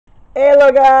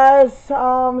Hello guys,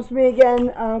 it's me again,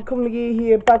 CoolMcGhee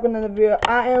here, back with another video.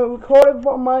 I am recording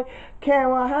from my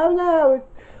camera. How now?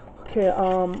 Okay,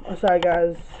 sorry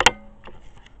guys.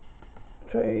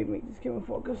 Try to make this camera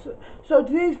focus. So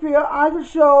today's video, I will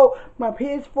show my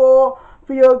PS4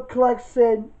 video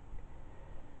collection.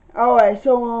 Alright,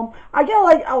 so I got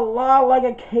like a lot, like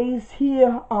a case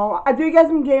here. I do get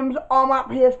some games on my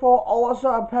PS4. Also,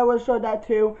 I'll probably show that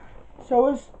too. So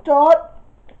we'll start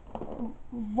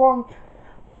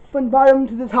from bottom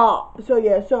to the top. So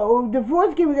yeah, so the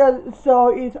first game we got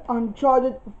is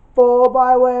Uncharted 4,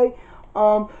 by the way.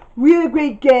 Really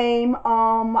great game.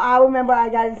 I remember I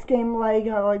got this game like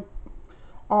a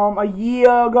year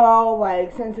ago.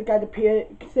 Like since I got the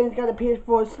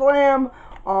PS4 Slim.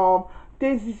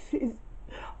 This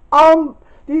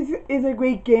is a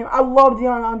great game. I love the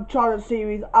Uncharted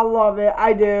series. I love it.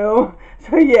 I do.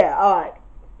 So yeah. All right.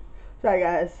 Sorry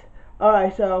guys. All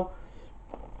right. So.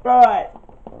 Alright.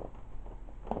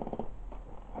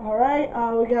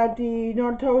 We got the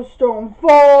Naruto Storm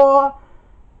 4.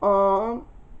 I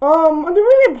didn't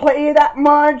really play it that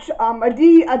much. I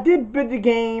did beat the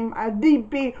game. I did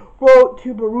beat Road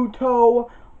to Boruto.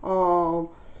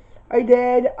 I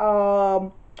did. I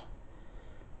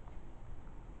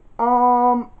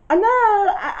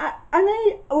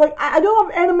do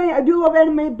love anime. I do love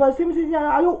anime, but seriously,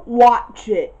 I don't watch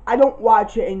it. I don't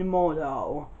watch it anymore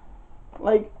though.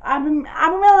 Like I've been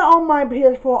really on my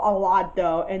PS4 a lot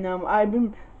though, and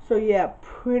so yeah,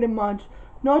 pretty much.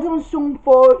 Naruto Storm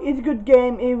 4 is a good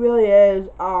game. It really is.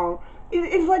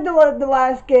 It's like the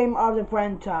last game of the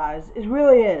franchise. It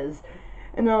really is.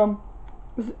 And am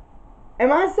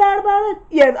I sad about it?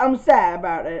 Yes, I'm sad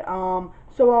about it.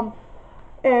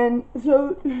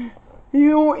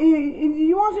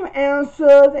 You want some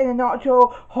answers in the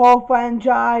Naruto whole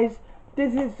franchise?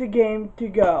 This is the game to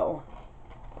go.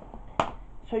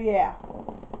 So yeah.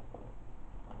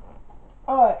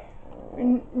 Alright.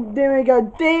 Then we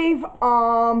got Dave.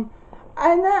 I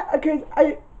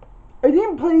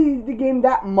didn't play the game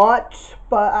that much,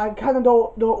 but I kinda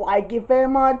don't like it very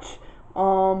much.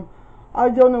 I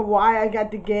don't know why I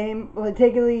got the game.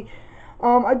 Particularly,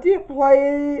 I did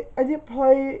play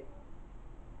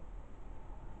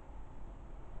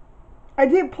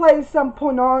some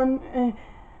point on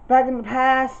back in the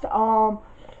past.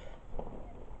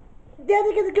 Yeah, I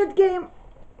think it's a good game.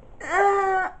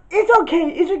 It's okay.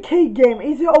 It's a okay game.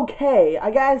 It's okay. I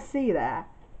gotta see that.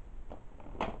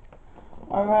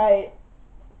 Alright.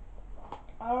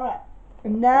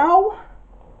 And now,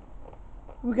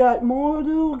 we got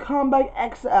Mortal Kombat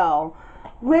XL.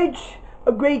 Which,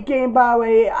 a great game by the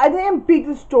way. I didn't beat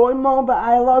the story mode, but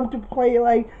I love to play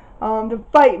the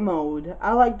fight mode.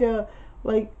 I like to,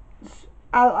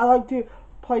 I like to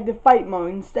play the fight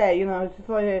mode instead. You know, it's just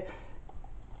like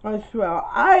I swear,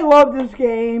 I love this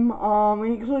game. It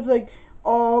includes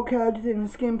all characters and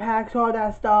skin packs, all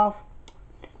that stuff.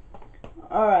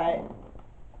 Alright.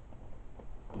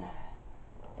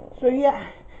 So yeah.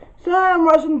 So I'm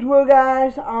rushing through,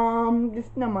 guys.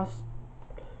 Just not much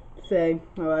to say.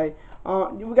 Alright.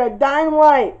 We got Dying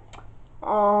Light.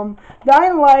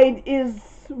 Dying Light is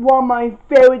one of my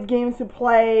favorite games to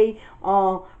play.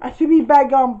 I should be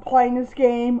back on playing this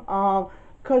game.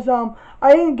 Cause I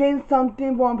didn't gain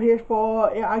something from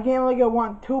PS4. I gained like a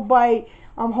 1 2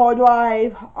 hard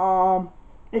drive,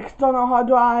 external hard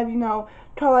drive. You know,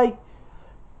 try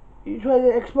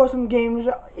to explore some games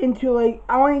into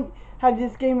I want to have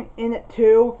this game in it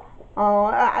too.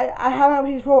 I have my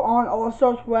PS4 on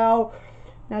also as well.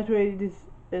 That's where this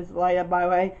is light up, by the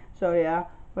way. So yeah,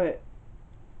 but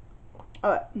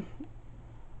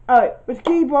alright, let's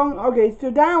keep on. Okay, so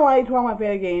Dying Light is one of my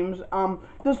favorite games.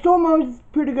 The story mode is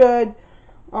pretty good.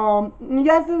 You probably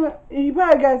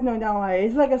guys know Dying Light.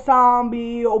 It's like a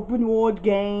zombie open world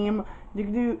game. You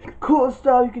can do cool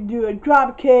stuff. You can do a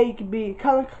drop kick. You can be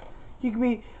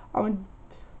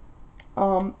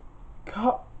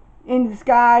in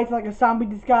disguise, like a zombie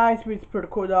disguise, which is pretty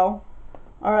cool though.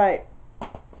 Alright.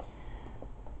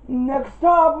 Next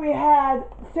up, we had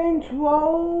Saints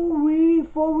Row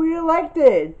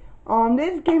Re-elected.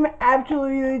 This game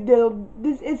absolutely did.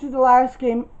 This is the last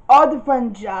game of the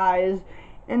franchise,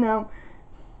 and I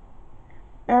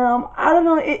don't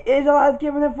know. It is the last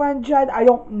game of the franchise. I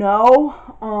don't know.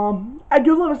 I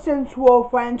do love the Saints Row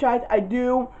franchise. I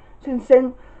do.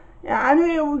 I know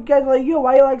you guys are like, yo,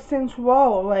 why you like Saints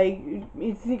Row? Like,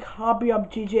 it's a copy of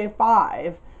GTA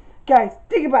 5. Guys,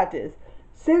 think about this.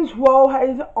 Saints Row has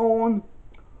its own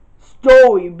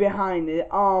story behind it.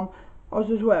 Also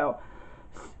as well.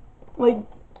 Like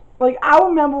I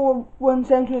remember when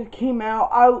Saints Row came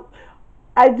out.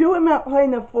 I do remember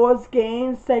playing the first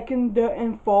game, second, third,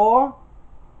 and fourth,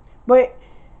 but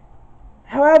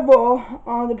however,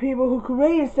 the people who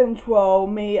created Central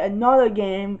made another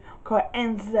game called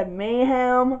Answers of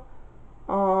Mayhem.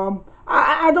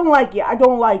 I don't like it. I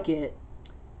don't like it.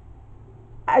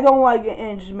 I don't like it,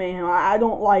 Answers of Mayhem. I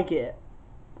don't like it.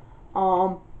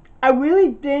 I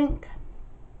really think,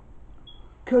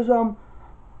 cause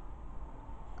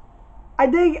I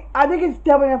think it's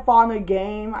definitely a fun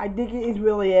game. I think it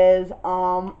really is.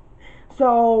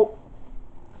 So.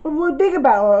 Well, think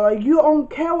about it. Like, you don't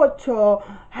care you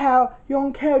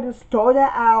don't care to start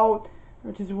it out,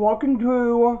 just walking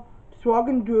through.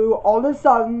 All of a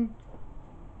sudden,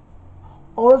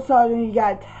 you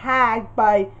got attacked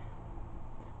by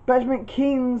Benjamin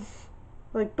King's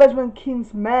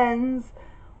men's,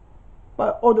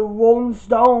 or the Rolling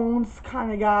Stones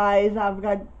kind of guys. I've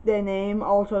got their name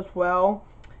also as well,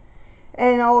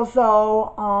 and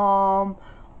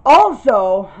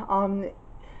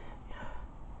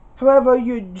however,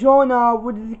 you join up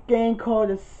with this game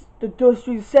called the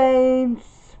Dusty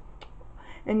Saints,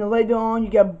 and then later on you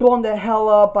get blown the hell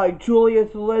up by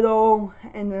Julius Little.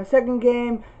 And the second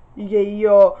game,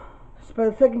 you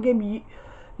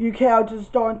can just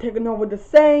start taking over the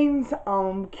Saints,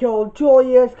 kill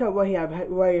Julius, cause what he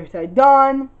had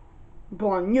done,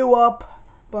 blowing your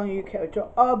character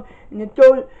up, and the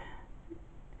third.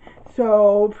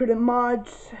 So pretty much,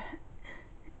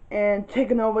 and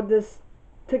taking over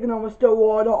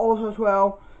Stillwater also as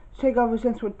well. Taking over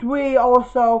Central 3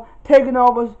 also. Taking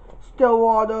over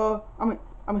Stillwater.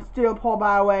 Steelport,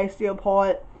 by the way.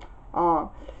 Steelport.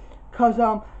 Cause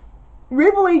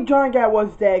really John Gat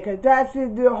was there. Cause that's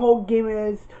the whole game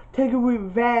is. Taking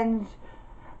revenge.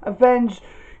 Avenge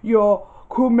your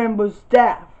crew member's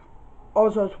death.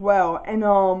 Also as well. And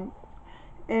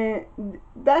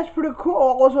that's pretty cool.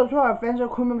 Also as well. Avenge your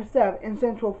crew member's death. In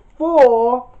Central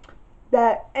 4.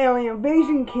 That alien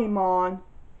invasion came on.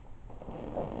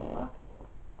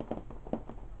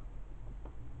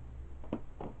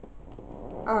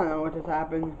 I don't know what just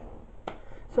happened.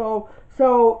 So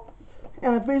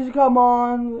alien invasion come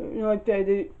on. Like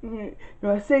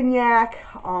Signac.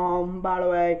 By the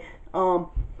way,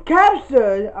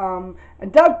 captured,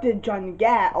 abducted Johnny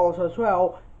Gat also as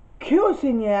well. Killed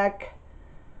Signac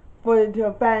to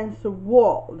advance the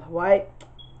world, right?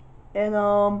 And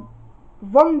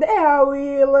from there,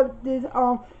 we left this,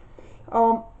 got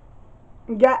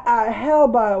out of hell,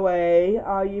 by the way.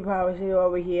 You probably see it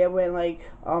over here when, like,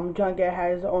 John Gat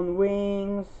has his own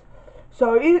wings.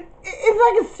 So, it's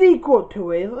like a sequel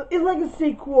to it. It's like a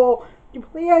sequel. You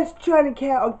play as Johnny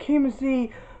Gat or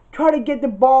Kimsey, try to get the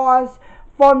boss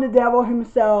from the devil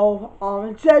himself.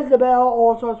 Jezebel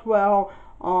also as well.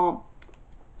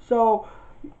 So,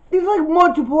 there's like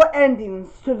multiple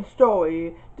endings to the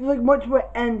story. There's like multiple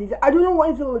endings. I don't know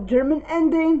what is a legitimate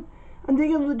ending. I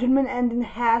think a legitimate ending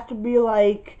has to be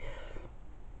like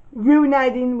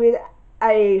reuniting with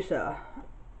Aisha,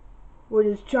 which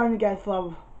is Johnny Gat's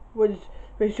love, which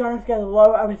is Johnny Gat's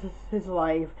love of his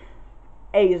life,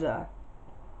 Aisha.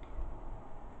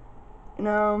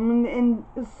 And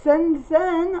since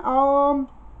then,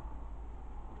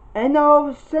 end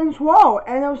of Central.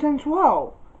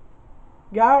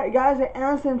 Guys,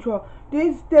 at Central,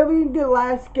 this is definitely the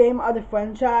last game of the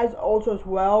franchise, also as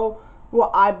well,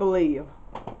 what I believe.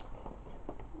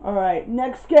 Alright,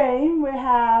 next game we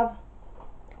have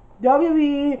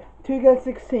WWE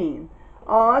 2K16.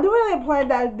 I don't really play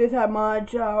this that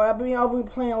much. I've been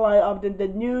playing a lot of the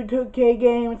new 2K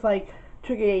games, like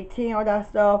 2K18, all that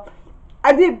stuff.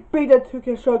 I did beat the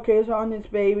 2K showcase on this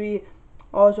baby,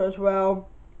 also as well.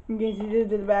 In case you did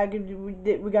the back,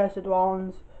 we got Seth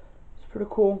Rollins. Pretty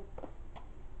cool.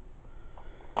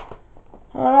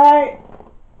 Alright.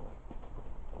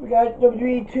 We got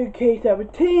WWE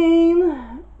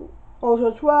 2K17.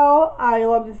 Also as well. I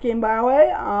love this game, by the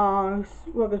way.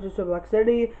 Welcome to Silver Black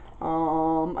City.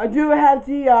 I do have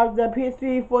the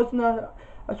PS3 version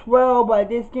as well, but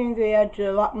this game is actually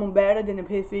a lot more better than the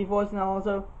PS3 version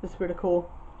also. It's pretty cool.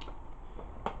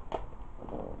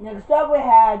 Next up we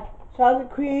had Assassin's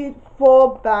Creed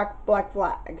 4 Black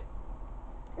Flag.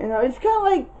 And it's kind of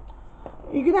like,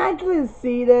 you can actually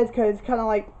see this because it's kind of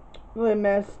like really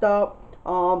messed up.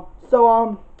 However,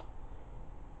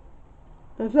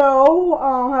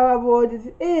 what this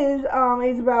is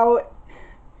about,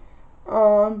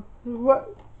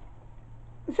 what,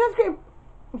 Assassin's Creed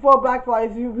 4 Black Flag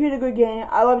is a really good game.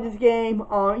 I love this game.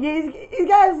 Yeah, it's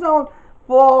got its own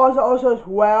flaws also as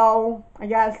well. I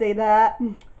gotta say that.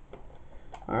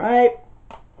 Alright.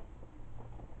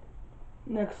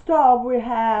 Next up, we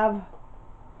have,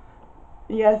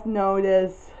 you guys know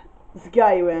this,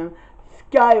 Skyrim.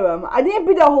 Skyrim. I didn't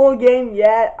beat the whole game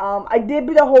yet. I did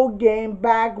beat the whole game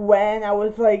back when I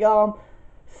was like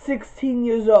 16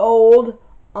 years old.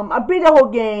 I beat the whole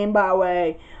game, by the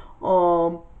way.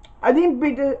 I didn't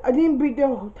beat the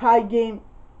entire game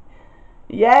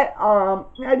yet. I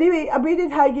beat the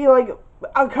entire game like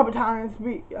a couple times,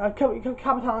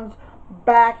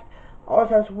 back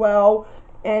also as well,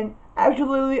 and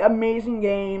absolutely amazing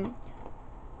game.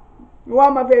 One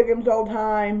of my favorite games of all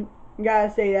time.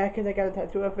 Gotta say that because I got a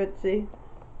tattoo of it. See,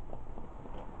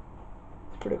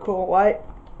 it's pretty cool, right?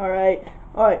 All right.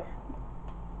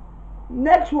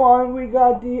 Next one, we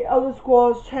got the Elder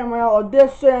Scrolls Chamomile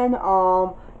Edition.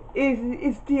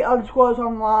 It's the Elder Scrolls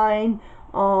Online.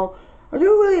 I don't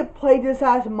really play this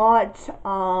as much.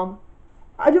 I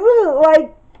don't really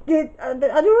like it. I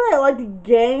don't really like the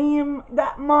game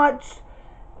that much,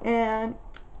 and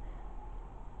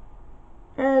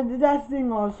that's the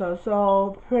thing also.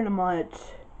 So pretty much.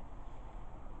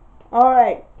 All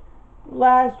right.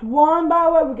 Last one, by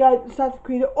the way, we got Assassin's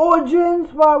Creed Origins.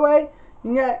 By the way.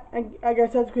 Yeah, I got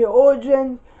Assassin's Creed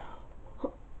Origins.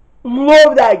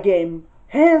 Love that game.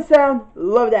 Hands down,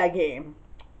 love that game.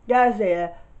 Gotta say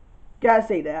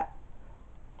that.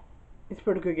 It's a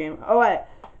pretty good game. Alright,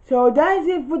 so that's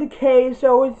it for the case.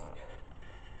 So it's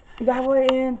that way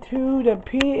into the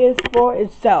PS4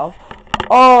 itself.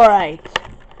 Alright.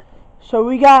 So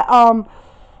we got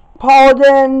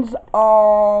Paladins,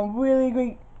 really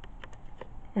great.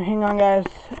 Hang on, guys.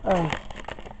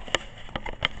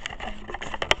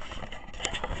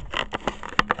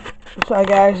 Sorry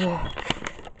guys,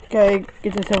 okay,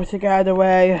 get this everything out of the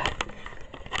way.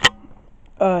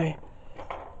 Alright,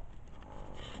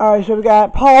 so we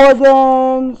got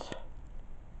Paladins.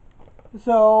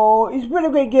 So it's a pretty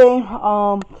great game.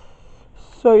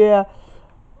 So yeah,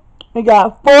 we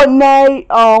got Fortnite.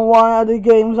 One of the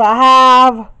games I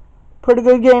have. Pretty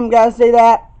good game, gotta say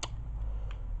that.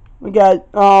 We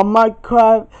got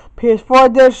Minecraft PS4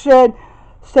 edition.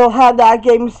 Still have that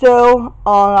game still.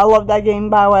 I love that game,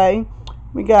 by the way.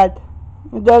 We got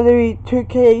WWE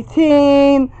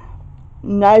 2K18.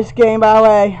 Nice game, by the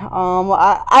way.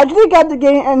 I actually got the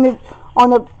game on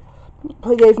the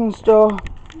PlayStation Store.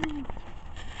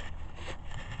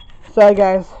 Sorry,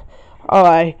 guys.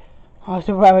 Alright.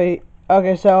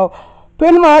 Okay, so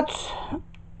pretty much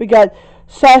we got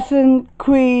Assassin's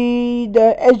Creed,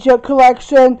 the Ezra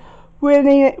Collection.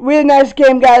 Really nice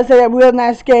game, guys. Really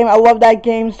nice game. I love that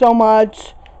game so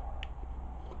much.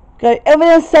 Okay,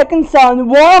 Evidence Second Son,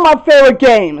 one of my favorite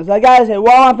games. I gotta say,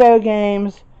 one of my favorite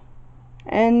games.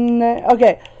 And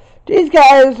okay, these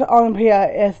guys on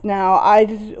PS now. I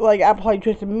play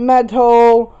Twisted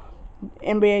Metal,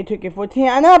 NBA 2K14.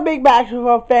 I'm not a big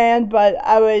basketball fan, but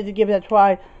I would give it a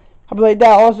try. I played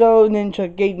that also.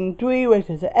 Ninja Gaiden 3, which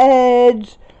is the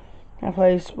Edge. I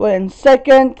played Split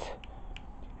Second.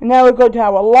 And now we go to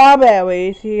our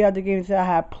library, see other games that I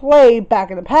have played back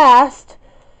in the past.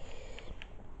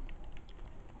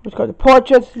 Let's go to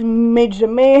Portraits, Major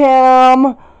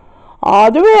Mayhem. I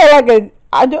don't really like it.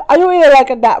 I don't really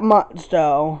like it that much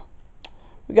though.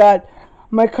 We got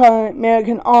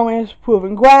American Army's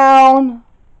Proving Ground.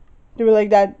 Don't really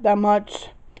like that much.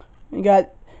 We got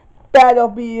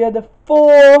Battlefield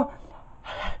 4.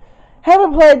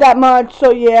 Haven't played that much,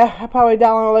 so yeah, I'll probably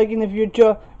download like in the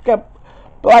future. Got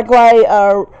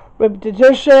Blacklight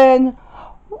Repetition.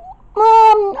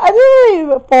 I didn't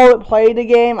really fully play the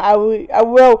game. I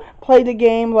will play the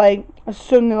game like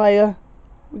sooner or later.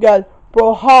 We got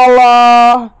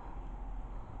Brawlhalla.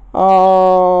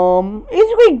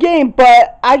 It's a great game,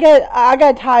 but I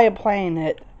got tired playing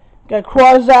it. Got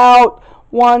Crossout,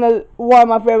 one of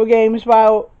my favorite games, by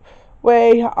the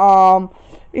way.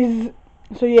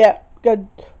 So yeah, got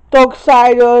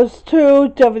Darksiders 2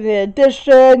 Definitive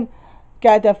Edition.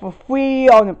 Got that for free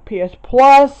on the PS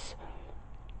Plus.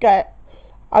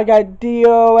 I got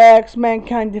DOX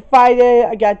Mankind Divided.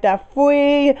 I got that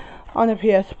free on the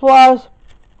PS Plus.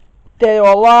 Dead or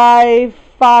Alive,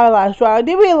 Fire Last Ride. I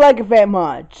didn't really like it very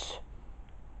much.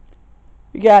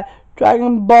 We got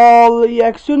Dragon Ball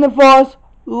EX Universe.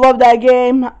 Love that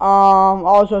game.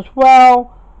 Also as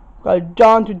well. Got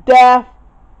Dawn to Death.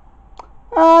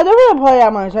 I don't really play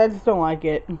that much. I just don't like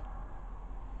it.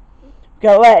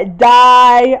 Got Let It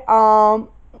Die. One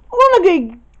of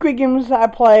the great games I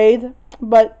played,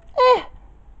 but I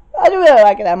don't really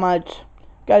like it that much.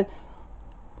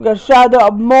 We got Shadow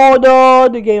of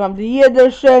Mordor, the Game of the Year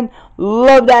edition.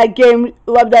 Love that game.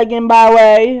 Love that game, by the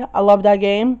way. I love that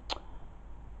game.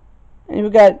 And we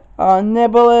got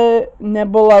Nebula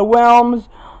Realms.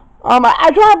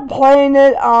 I tried playing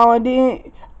it. I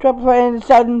didn't try playing it.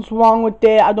 Something's wrong with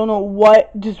it. I don't know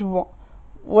what. Just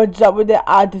what's up with it.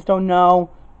 I just don't know.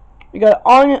 We got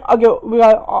Onion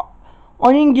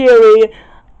Geary.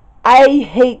 I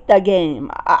hate the game.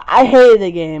 I hated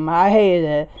the game. I hated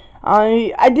it.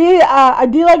 I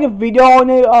did like a video on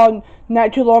it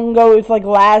not too long ago. It's like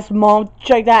last month.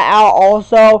 Check that out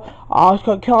also. It's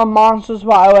called Killing Monsters,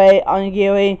 by the way, Onion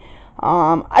Geary.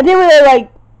 I did really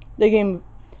like the game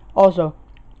also.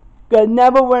 Good.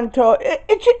 Never went to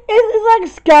it's like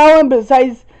Skyrim,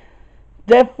 besides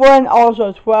different also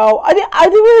as well. I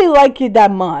didn't really like it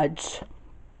that much.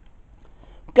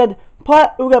 Good.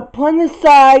 We got Planet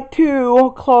Side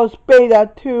 2, close beta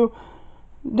 2.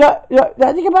 Did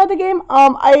I think about the game?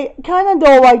 I kind of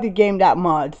don't like the game that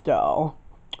much though.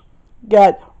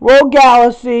 Got Rogue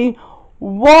Galaxy,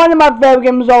 one of my favorite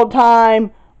games of all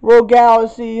time. Rogue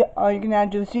Galaxy. You can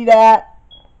actually see that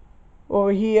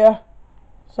over here.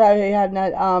 Sorry, I had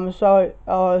that. Sorry.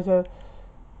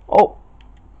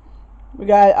 We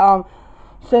got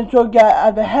Central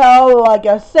got the hell, like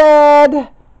I said.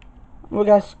 We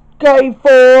got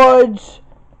Skyforge.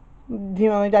 Didn't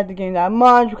really like the game that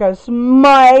much. We got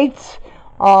Smite.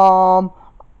 I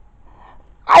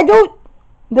don't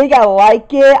think I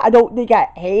like it. I don't think I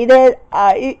hate it.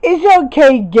 It's an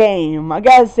okay game. I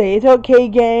gotta say, it's an okay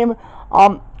game.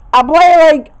 I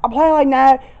play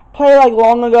like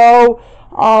long ago.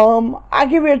 I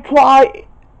give it a try.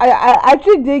 I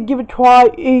actually did give it a try.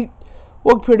 It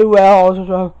worked pretty well. Also,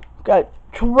 so got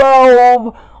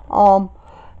 12.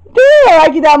 Didn't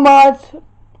like it that much.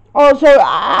 Also,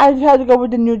 I just had to go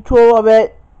with the neutral of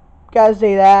it. Gotta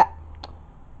say that.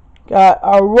 Got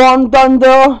a Run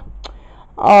Thunder.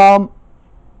 I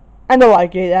don't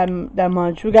like it that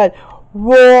much. We got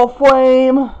Raw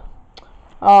Flame.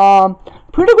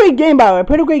 Pretty great game, by the way.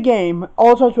 Pretty great game.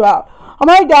 Also throughout. I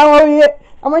might download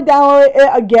it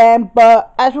again,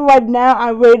 but as for right now,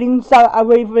 I'm waiting for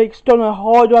the external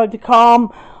hard drive to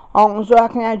come, so I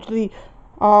can actually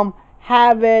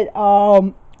have it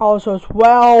also as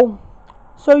well.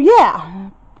 So yeah,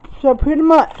 so pretty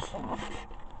much.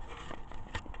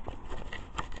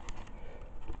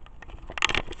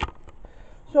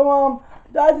 So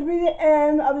that's be the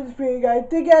end of this video, guys.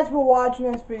 Thank you guys for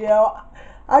watching this video.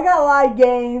 I got a lot of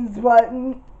games, but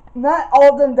not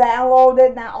all of them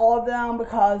downloaded, not all of them,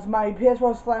 because my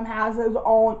PS4 Slim has its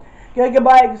own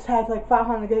gigabytes, has like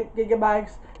 500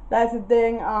 gigabytes. That's the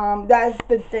thing. That's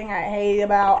the thing I hate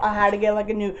about. I had to get like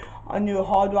a new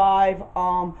hard drive.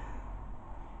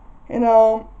 You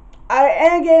know,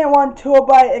 and again, 1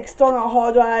 terabyte external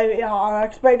hard drive. I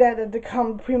expect that to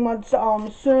come pretty much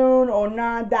soon or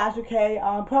not. That's okay.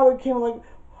 Probably came like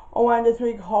around this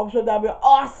week. Hope so. That'd be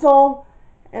awesome.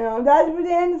 And that's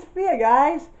the end of this video,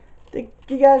 guys. Thank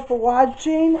you guys for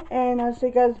watching, and I'll see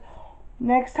you guys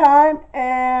next time.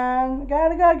 And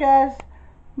gotta go, guys.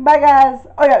 Bye, guys.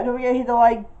 Oh yeah, don't forget to hit the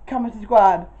like, comment,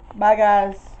 subscribe. Bye,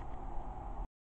 guys.